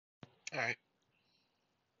Alright,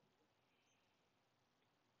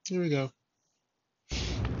 here we go.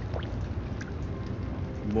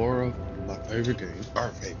 More of my favorite game, our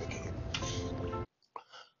favorite game.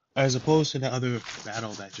 As opposed to the other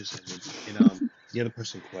battle that just ended, and the other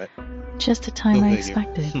person quit. Just the time Go I figure.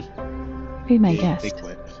 expected. Be my They guest,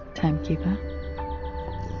 quit. timekeeper.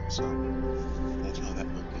 Yeah, so that's how that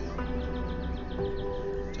went down.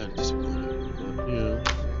 Kind of disappointed, but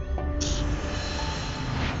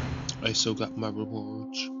I still got my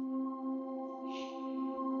rewards.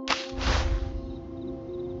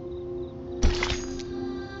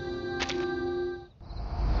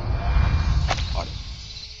 Auto.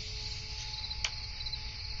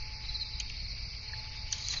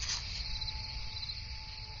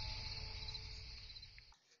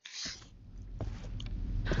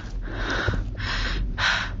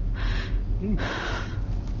 Hmm.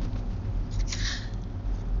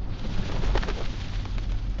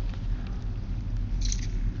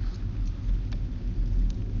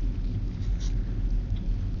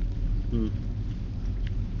 Hmm.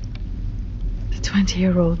 The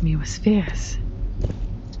 20-year-old me was fierce.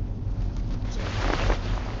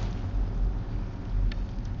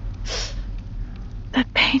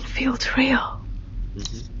 That pain feels real.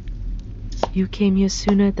 You came here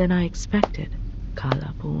sooner than I expected,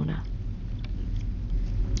 Kalapuna.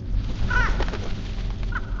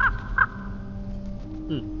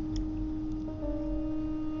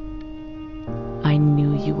 I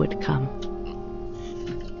knew you would come.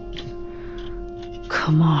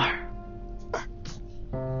 Kumar.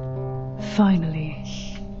 Finally.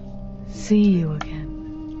 See you again.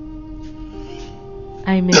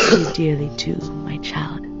 I miss you dearly too, my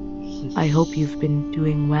child. I hope you've been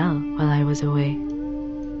doing well while I was away.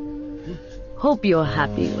 Hope you're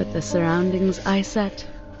happy with the surroundings I set.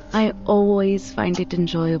 I always find it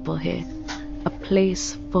enjoyable here. A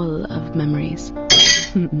place full of memories.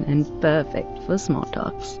 And perfect for small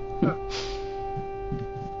talks.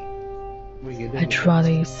 I'd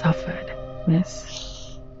rather you suffered,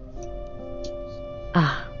 miss.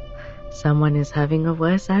 Ah, someone is having a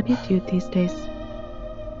worse attitude these days.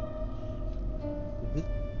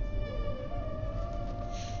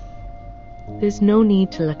 There's no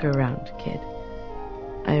need to look around, kid.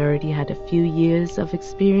 I already had a few years of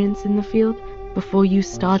experience in the field before you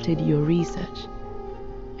started your research.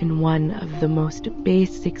 And one of the most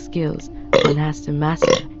basic skills one has to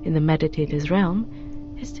master in the meditator's realm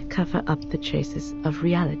is to cover up the traces of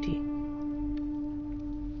reality.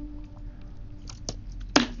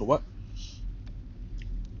 What?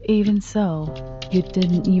 Even so, you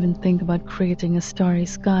didn't even think about creating a starry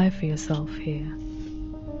sky for yourself here.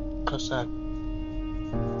 Cuss that.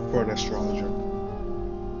 For an astrologer.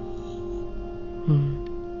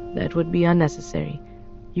 That would be unnecessary.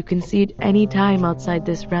 You can see it any time outside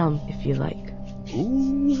this realm if you like.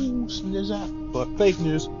 Ooh, snizap. But fake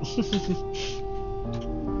news.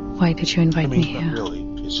 Why did you invite me not here? really.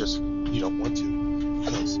 It's just you don't want to.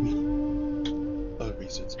 Because, other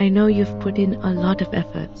reasons. I know you've put in a lot of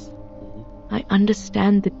efforts. I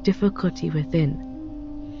understand the difficulty within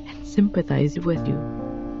and sympathize with you,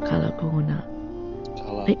 Kalapuna.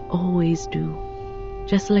 I always do.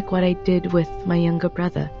 Just like what I did with my younger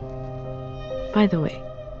brother. By the way,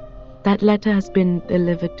 that letter has been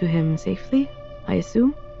delivered to him safely, I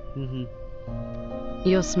assume?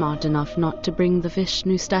 You're smart enough not to bring the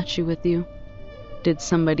Vishnu statue with you. Did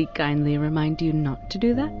somebody kindly remind you not to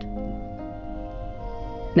do that?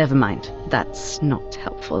 Never mind, that's not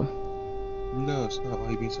helpful. No, it's not. Why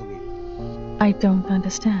are you being so mean? I don't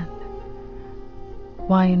understand.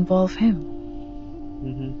 Why involve him?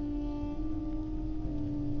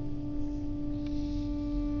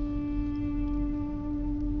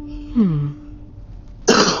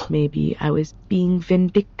 Maybe I was being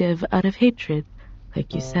vindictive out of hatred,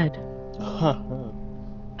 like you said.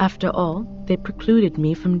 After all, they precluded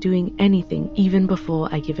me from doing anything even before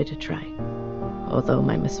I give it a try. Although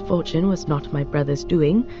my misfortune was not my brother's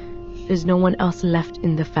doing, there's no one else left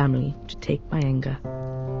in the family to take my anger.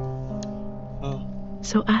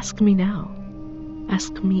 So ask me now.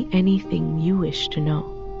 Ask me anything you wish to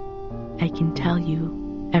know. I can tell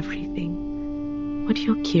you everything. What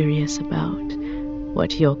you're curious about,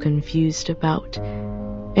 what you're confused about,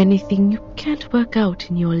 anything you can't work out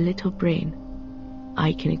in your little brain.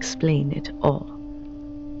 I can explain it all.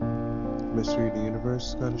 Mystery of the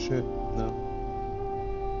universe kind of shit? No.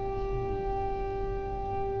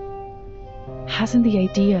 Hasn't the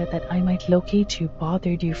idea that I might locate you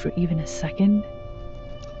bothered you for even a second?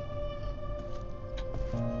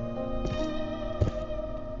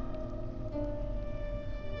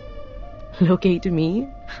 Locate me?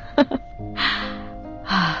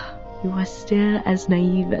 You are still as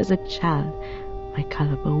naive as a child, my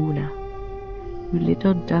Kalapauna. You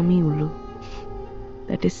little dummy, Ulu.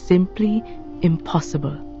 That is simply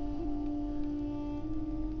impossible.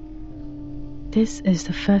 This is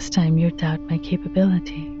the first time you doubt my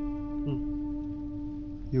capability.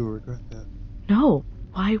 You will regret that. No,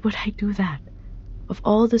 why would I do that? Of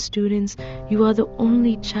all the students, you are the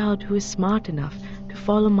only child who is smart enough to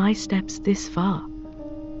follow my steps this far.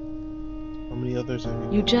 How many others have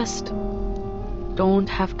you? You just don't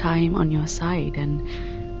have time on your side and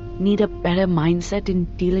need a better mindset in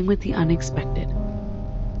dealing with the unexpected.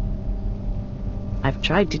 I've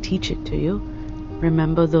tried to teach it to you.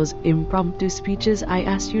 Remember those impromptu speeches I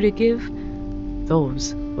asked you to give?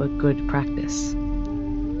 Those were good practice.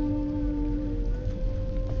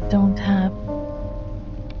 Don't have...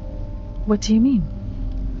 What do you mean?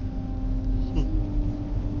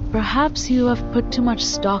 Perhaps you have put too much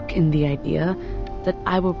stock in the idea that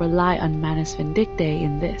I will rely on Manus Vindictae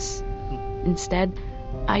in this. Instead,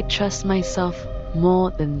 I trust myself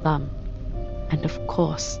more than them. And of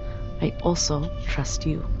course, I also trust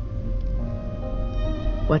you.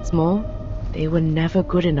 What's more, they were never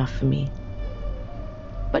good enough for me.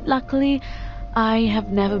 But luckily, I have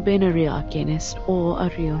never been a real arcanist or a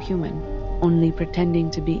real human, only pretending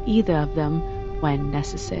to be either of them when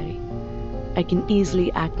necessary. I can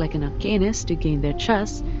easily act like an arcanist to gain their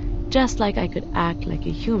trust, just like I could act like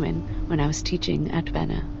a human when I was teaching at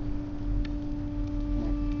Venner.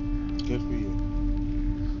 Good for you.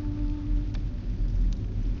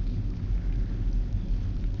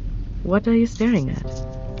 What are you staring at?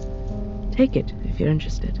 Take it if you're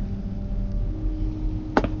interested.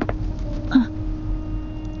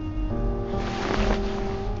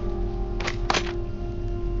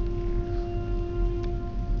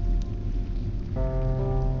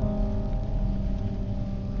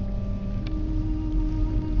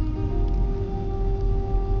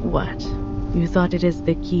 What? You thought it is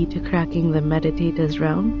the key to cracking the meditator's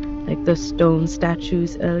realm, like the stone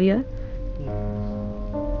statues earlier?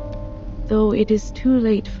 Though it is too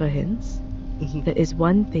late for hints, there is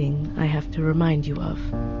one thing I have to remind you of.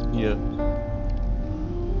 Yeah.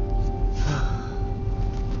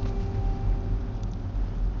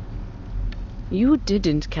 You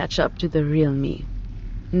didn't catch up to the real me,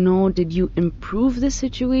 nor did you improve the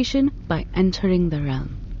situation by entering the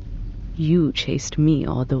realm. You chased me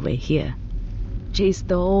all the way here, chased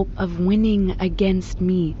the hope of winning against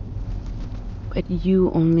me, but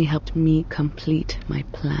you only helped me complete my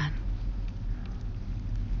plan.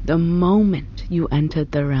 The moment you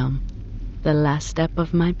entered the realm, the last step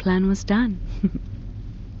of my plan was done.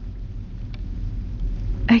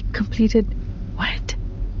 I completed what?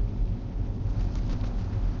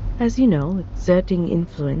 As you know, exerting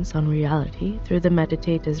influence on reality through the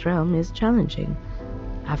meditator's realm is challenging.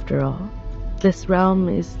 After all, this realm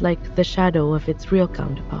is like the shadow of its real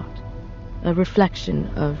counterpart, a reflection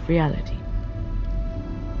of reality.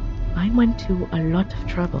 I went to a lot of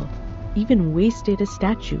trouble, even wasted a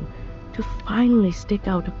statue, to finally stick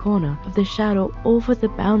out a corner of the shadow over the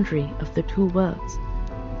boundary of the two worlds.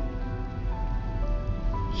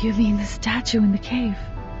 You mean the statue in the cave?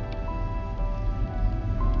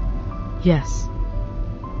 Yes.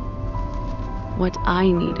 What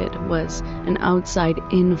I needed was an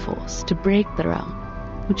outside-in force to break the realm,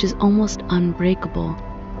 which is almost unbreakable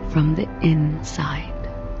from the inside.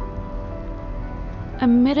 A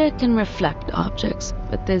mirror can reflect objects,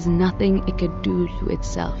 but there's nothing it could do to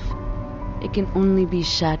itself. It can only be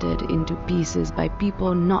shattered into pieces by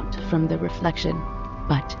people not from the reflection,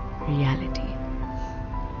 but reality.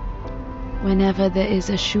 Whenever there is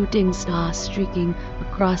a shooting star streaking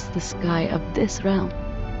across the sky of this realm,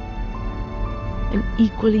 an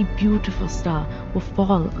equally beautiful star will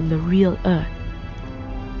fall on the real Earth.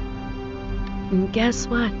 And guess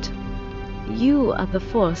what? You are the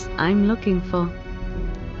force I'm looking for.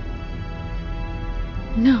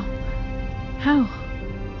 No. How?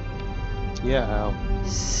 Yeah, Al.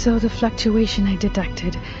 So the fluctuation I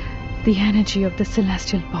detected, the energy of the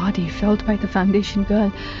celestial body felt by the Foundation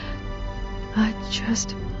girl, are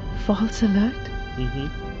just false alert?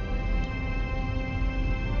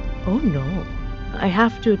 Oh no. I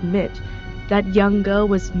have to admit, that young girl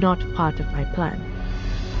was not part of my plan.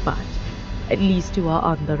 But at least you are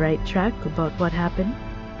on the right track about what happened.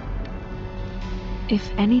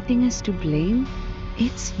 If anything is to blame,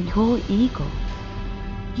 it's your ego.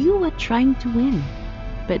 You were trying to win,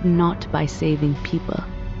 but not by saving people.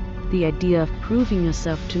 The idea of proving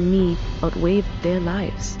yourself to me outweighed their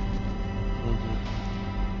lives.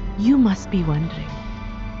 You must be wondering,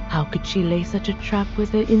 how could she lay such a trap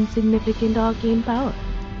with her insignificant arcane power?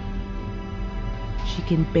 she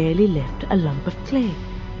can barely lift a lump of clay.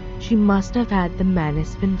 She must have had the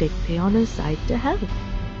Manus Vindictae on her side to help.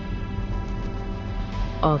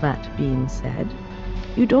 All that being said,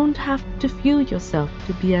 you don't have to feel yourself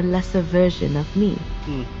to be a lesser version of me.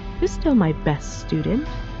 You're still my best student,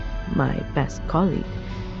 my best colleague,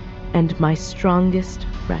 and my strongest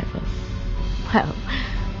rival. Well,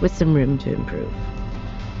 with some room to improve.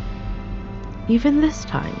 Even this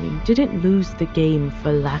time, you didn't lose the game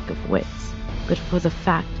for lack of wits, but for the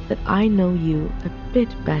fact that I know you a bit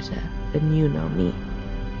better than you know me.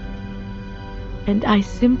 And I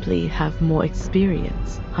simply have more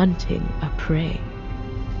experience hunting a prey.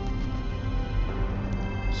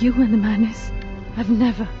 You and the Manus, I've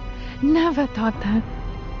never thought that.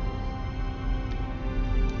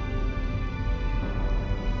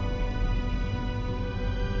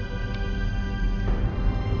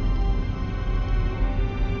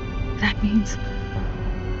 That means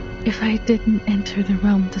if I didn't enter the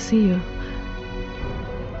realm to see you,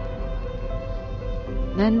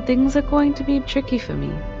 then things are going to be tricky for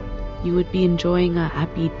me. You would be enjoying a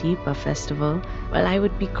happy Deepa festival, while I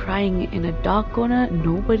would be crying in a dark corner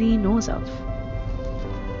nobody knows of.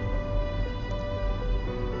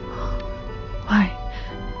 why?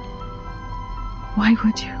 Why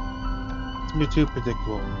would you? You're too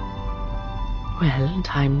predictable. Well,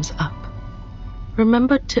 time's up.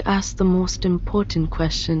 Remember to ask the most important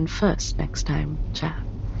question first next time, chap.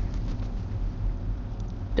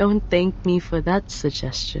 Don't thank me for that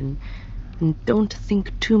suggestion, and don't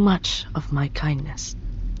think too much of my kindness.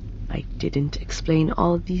 I didn't explain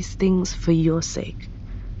all these things for your sake.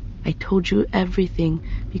 I told you everything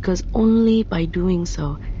because only by doing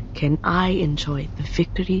so can I enjoy the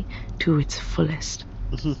victory to its fullest.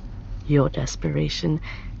 Your desperation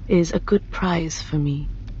is a good prize for me.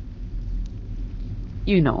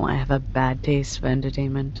 You know I have a bad taste for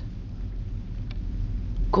entertainment.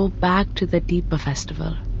 Go back to the Deepa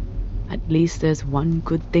festival. At least there's one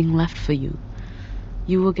good thing left for you.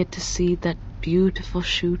 You will get to see that beautiful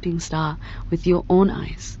shooting star with your own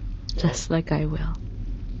eyes, just like I will.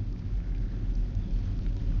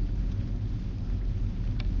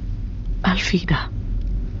 Alfida.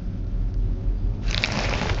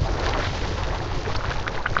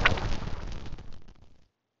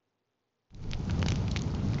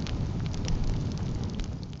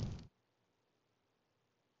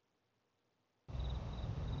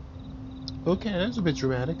 Okay, that's a bit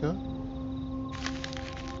dramatic, huh?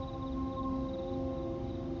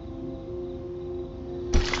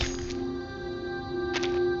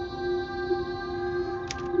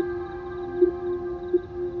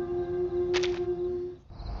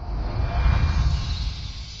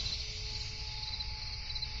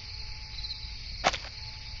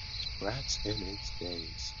 Rats in its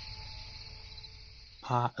days.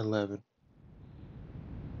 Part 11.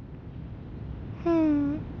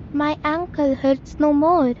 My ankle hurts no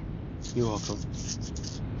more. You're welcome.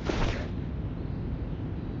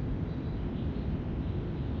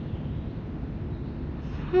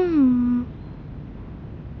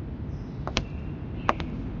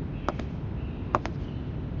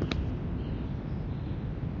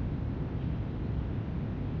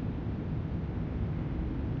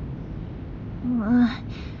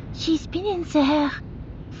 She's been in there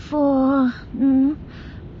for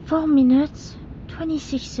 4 minutes,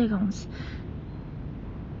 26 seconds.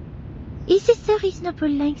 Is this a reasonable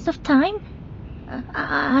length of time?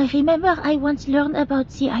 I remember I once learned about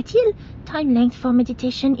the ideal time length for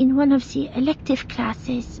meditation in one of the elective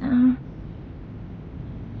classes.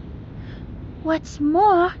 What's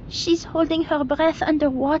more, she's holding her breath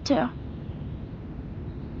underwater.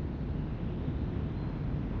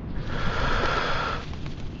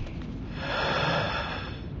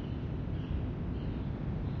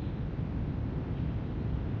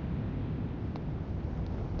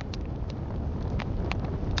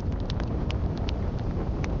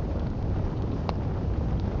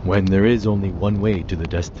 When there is only one way to the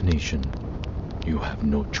destination, you have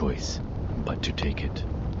no choice but to take it.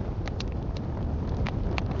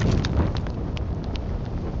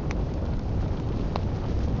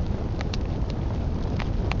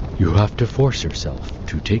 You have to force yourself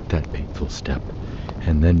to take that painful step,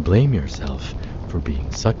 and then blame yourself for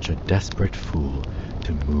being such a desperate fool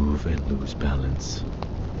to move and lose balance.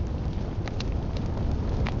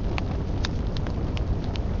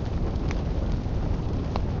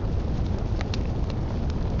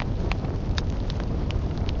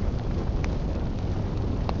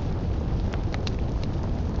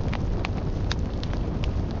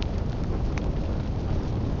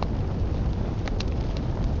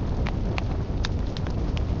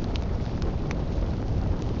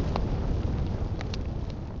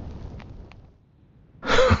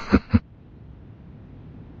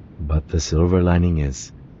 The silver lining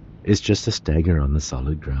is, it's just a stagger on the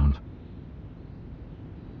solid ground.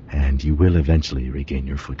 And you will eventually regain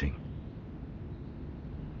your footing.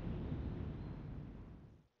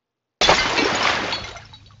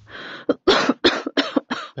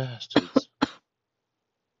 Bastards.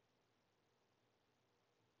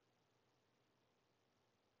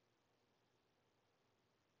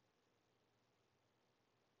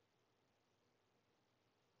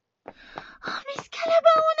 Oh, Miss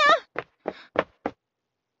Calabona!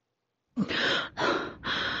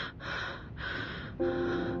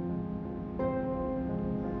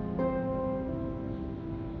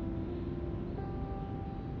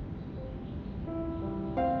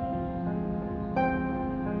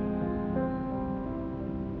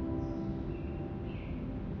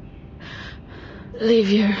 Leave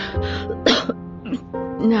here.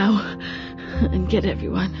 Now. And get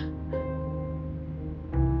everyone.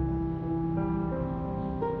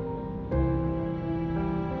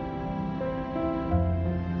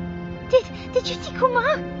 Did you see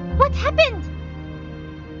Kumar? What happened?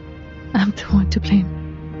 I'm the one to blame.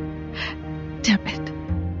 Damn it.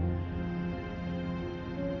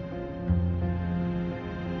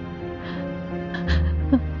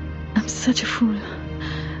 I'm such a fool.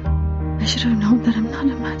 I should have known that I'm not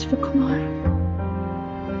a match for Kumar.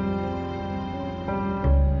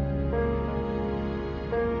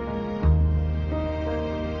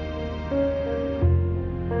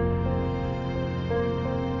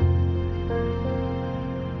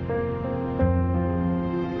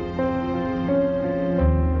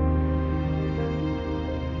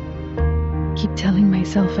 Keep telling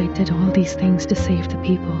myself I did all these things to save the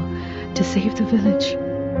people, to save the village.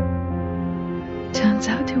 Turns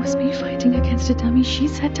out it was me fighting against a dummy she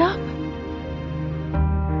set up.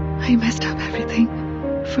 I messed up everything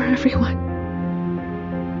for everyone.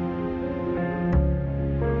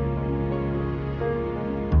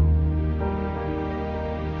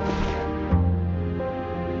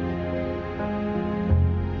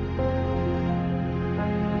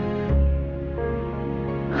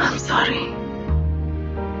 I'm sorry.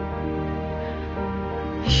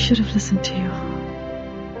 I should have listened to you.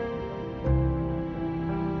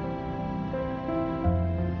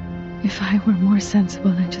 If I were more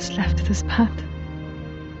sensible and just left this path,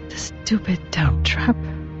 this stupid doubt trap,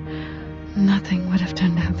 nothing would have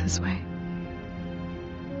turned out this way.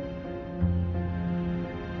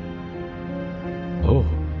 Oh,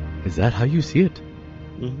 is that how you see it?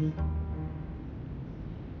 Mm-hmm.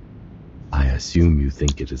 I assume you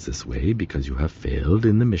think it is this way because you have failed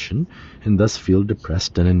in the mission and thus feel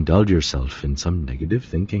depressed and indulge yourself in some negative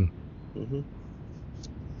thinking. Mm-hmm.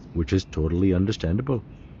 Which is totally understandable.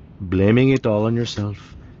 Blaming it all on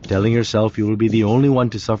yourself, telling yourself you will be the only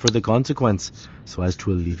one to suffer the consequence so as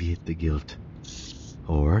to alleviate the guilt.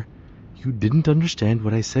 Or you didn't understand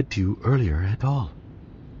what I said to you earlier at all.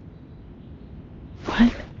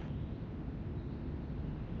 What?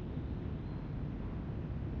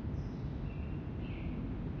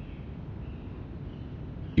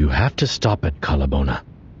 You have to stop it, Calabona.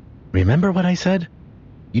 Remember what I said?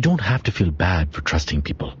 You don't have to feel bad for trusting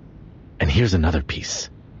people. And here's another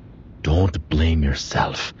piece. Don't blame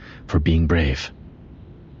yourself for being brave.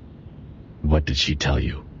 What did she tell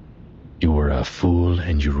you? You were a fool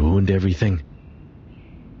and you ruined everything?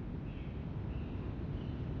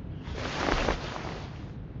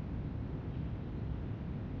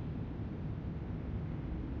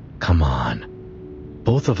 Come on.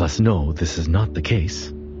 Both of us know this is not the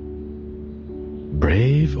case.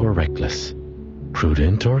 Brave or reckless,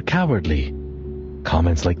 prudent or cowardly.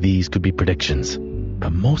 Comments like these could be predictions,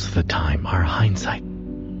 but most of the time are hindsight.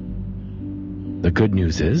 The good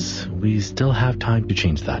news is, we still have time to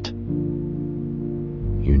change that.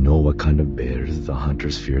 You know what kind of bears the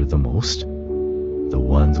hunters fear the most? The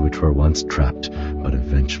ones which were once trapped, but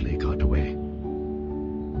eventually got away.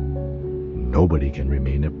 Nobody can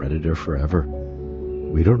remain a predator forever.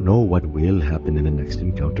 We don't know what will happen in the next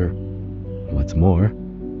encounter. What's more,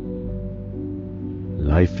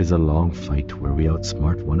 life is a long fight where we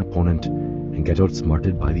outsmart one opponent and get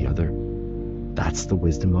outsmarted by the other. That's the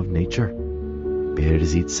wisdom of nature.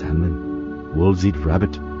 Bears eat salmon, wolves eat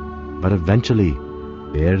rabbit, but eventually,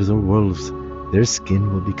 bears or wolves, their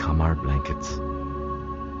skin will become our blankets.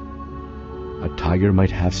 A tiger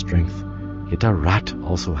might have strength, yet a rat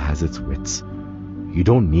also has its wits. You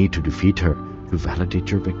don't need to defeat her to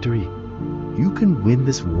validate your victory. You can win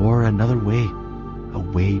this war another way, a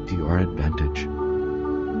way to your advantage.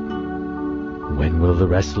 When will the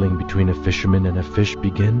wrestling between a fisherman and a fish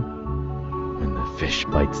begin? When the fish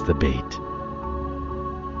bites the bait.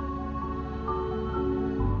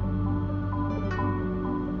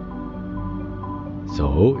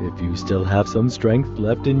 So, if you still have some strength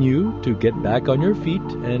left in you to get back on your feet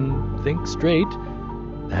and think straight,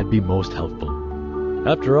 that'd be most helpful.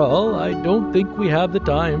 After all, I don't think we have the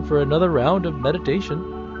time for another round of meditation.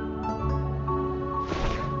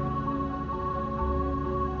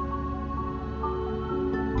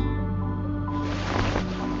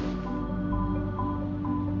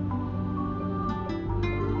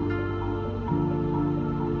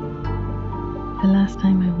 The last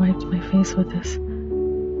time I wiped my face with this,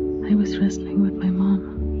 I was wrestling with my mom.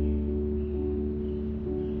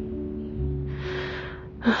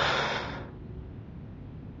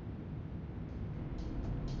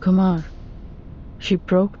 Kumar, she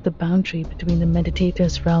broke the boundary between the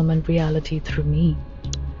meditator's realm and reality through me.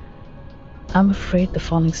 I'm afraid the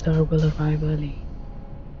falling star will arrive early.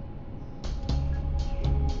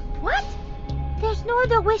 What? There's no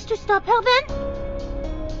other ways to stop her then?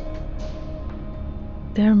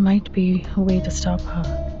 There might be a way to stop her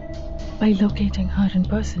by locating her in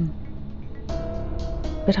person.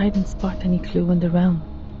 But I didn't spot any clue in the realm.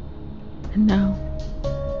 And now...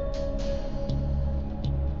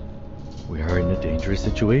 We are in a dangerous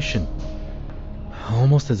situation.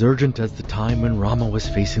 Almost as urgent as the time when Rama was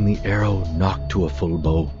facing the arrow knocked to a full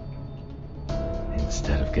bow.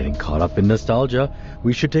 Instead of getting caught up in nostalgia,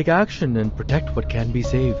 we should take action and protect what can be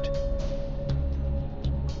saved.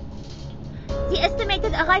 The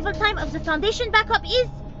estimated arrival time of the Foundation backup is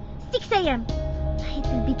 6 a.m. It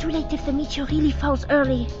will be too late if the meteor really falls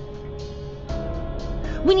early.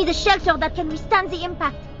 We need a shelter that can withstand the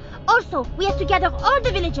impact. Also, we have to gather all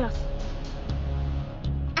the villagers.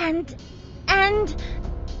 And...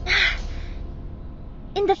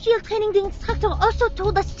 in the field training, the instructor also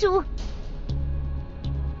told us to...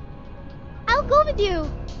 I'll go with you.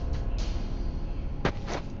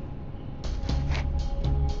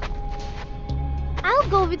 I'll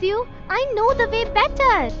go with you. I know the way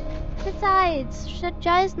better. Besides,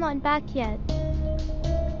 Shadja is not back yet.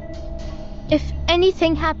 If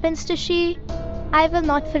anything happens to she, I will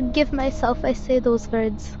not forgive myself I say those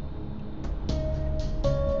words.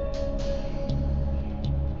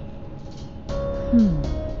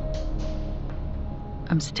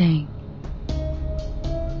 I'm staying.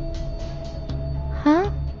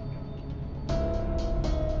 Huh?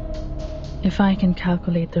 If I can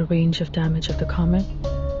calculate the range of damage of the comet,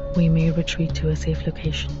 we may retreat to a safe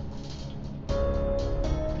location.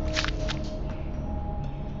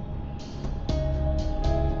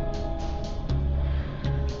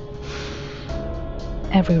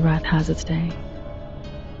 Every rat has its day.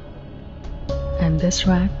 And this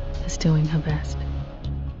rat is doing her best.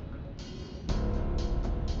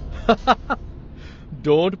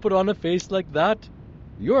 Don't put on a face like that.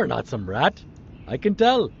 You're not some rat. I can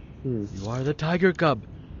tell. You are the tiger cub.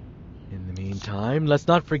 In the meantime, let's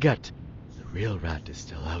not forget, the real rat is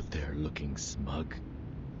still out there looking smug.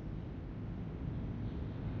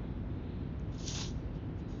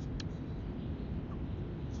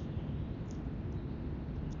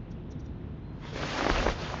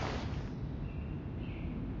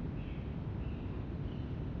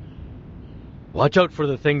 Watch out for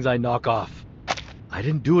the things I knock off. I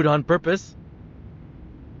didn't do it on purpose.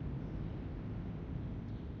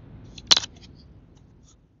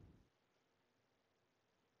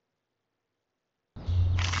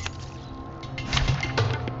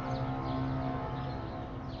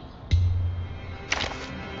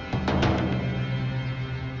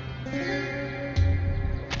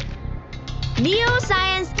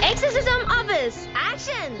 Neo-Science Exorcism Office,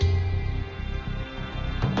 action!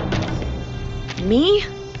 Me?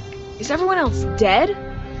 Is everyone else dead?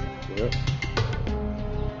 Yep.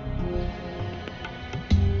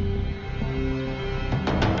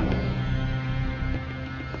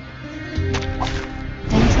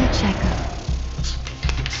 Dental checkup.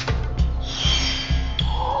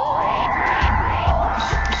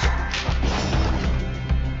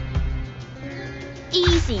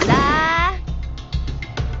 Easy lah.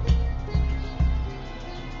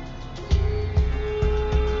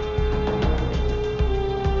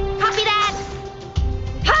 Copy that.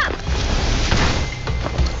 Hop.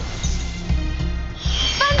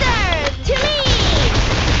 Thunder to me.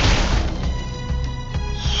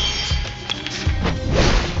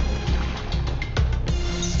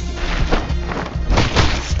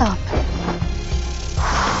 Stop.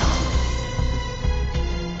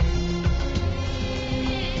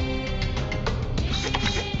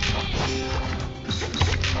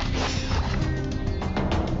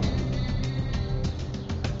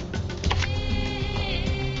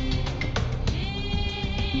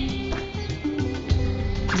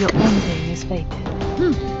 Your ending is fated.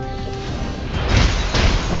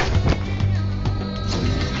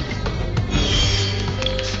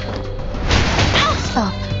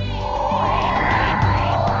 stop.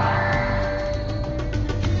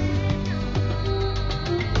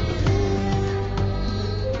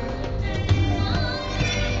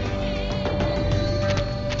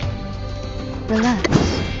 Relax.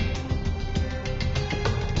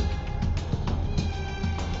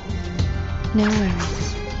 No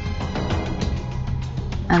worries.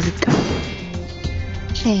 As expected.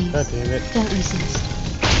 Chase. God damn it. Don't resist.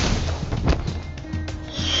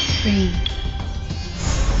 Breathe.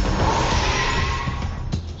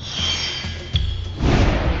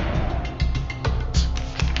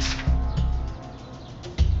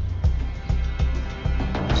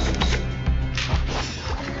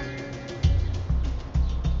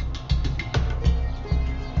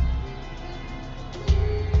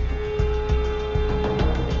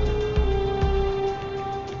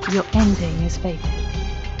 Your ending is fated.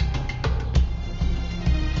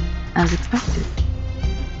 As expected.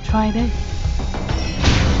 Try this.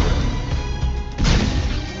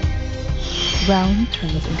 Realm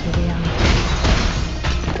turns into reality.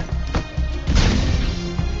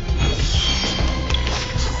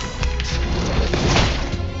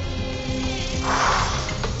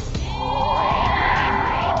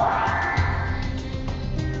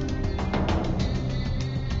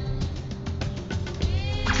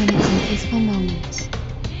 Minutes and peaceful moments.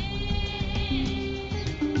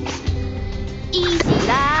 Easy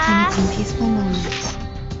啦 Minutes and peaceful moments.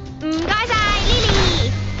 唔該晒 Lily。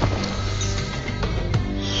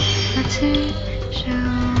 I take,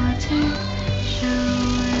 I take, your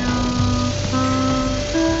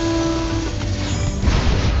father.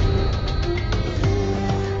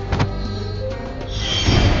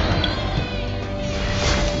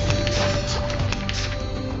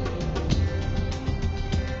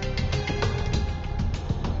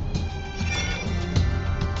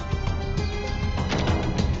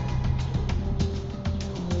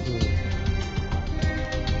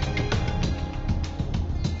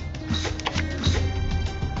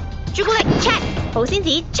朱古力 check， 保鮮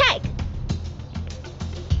紙 check。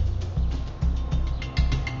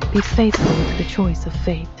 Be faithful to the choice of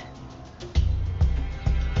fate.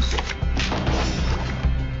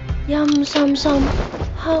 陰森森，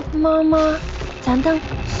黑麻麻，盞燈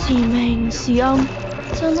時明時暗，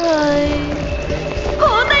真係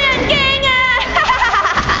好得人驚啊！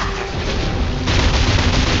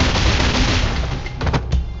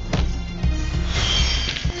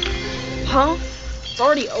 Huh? It's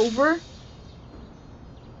already over?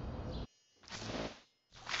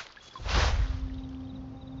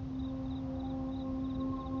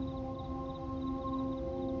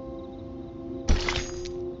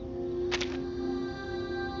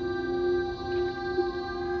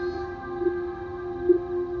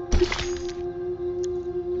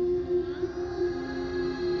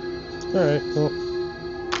 Alright, cool.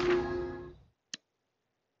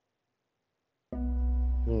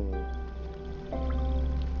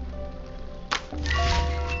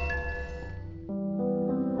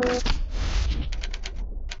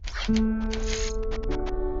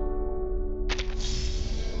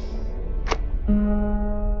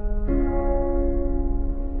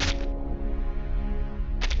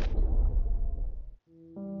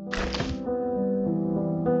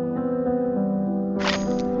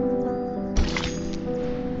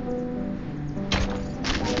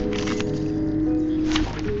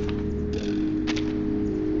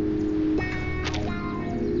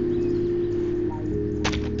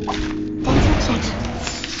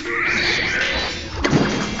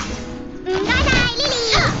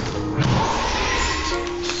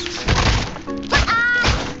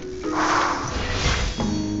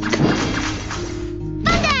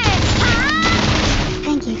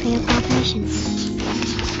 Thank you for your cooperation.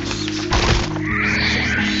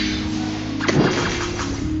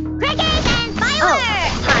 Cricket and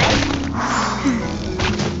fireworks!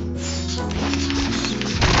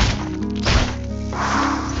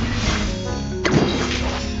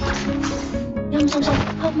陰森森，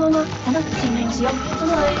黑麻麻，盞燈時明時暗，真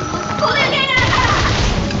係好得人驚啊！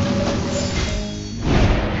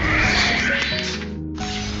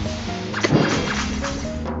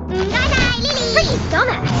 唔該晒 Lily。Freaky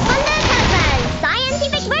Donut Thunder Telephone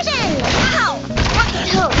Scientific Version。Wow! Rocket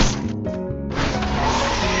Hose。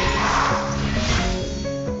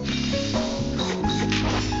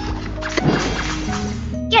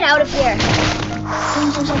 Get out of here！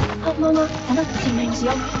 陰森森，黑麻麻，盞燈時明時暗，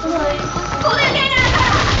真係好得人驚啊！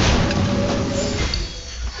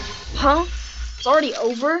 Huh? It's already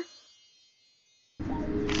over?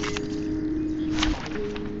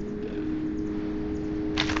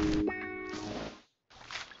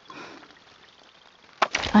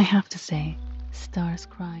 I have to say, stars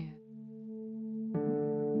crying.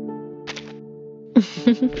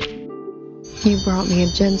 You brought me a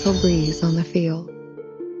gentle breeze on the field.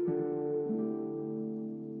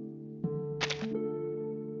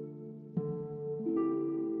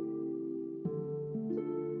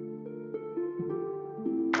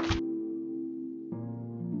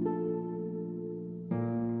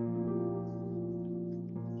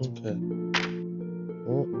 Okay.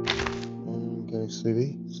 Well, I'm getting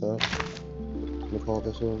sleepy, so I'm gonna call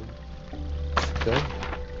this one. Okay.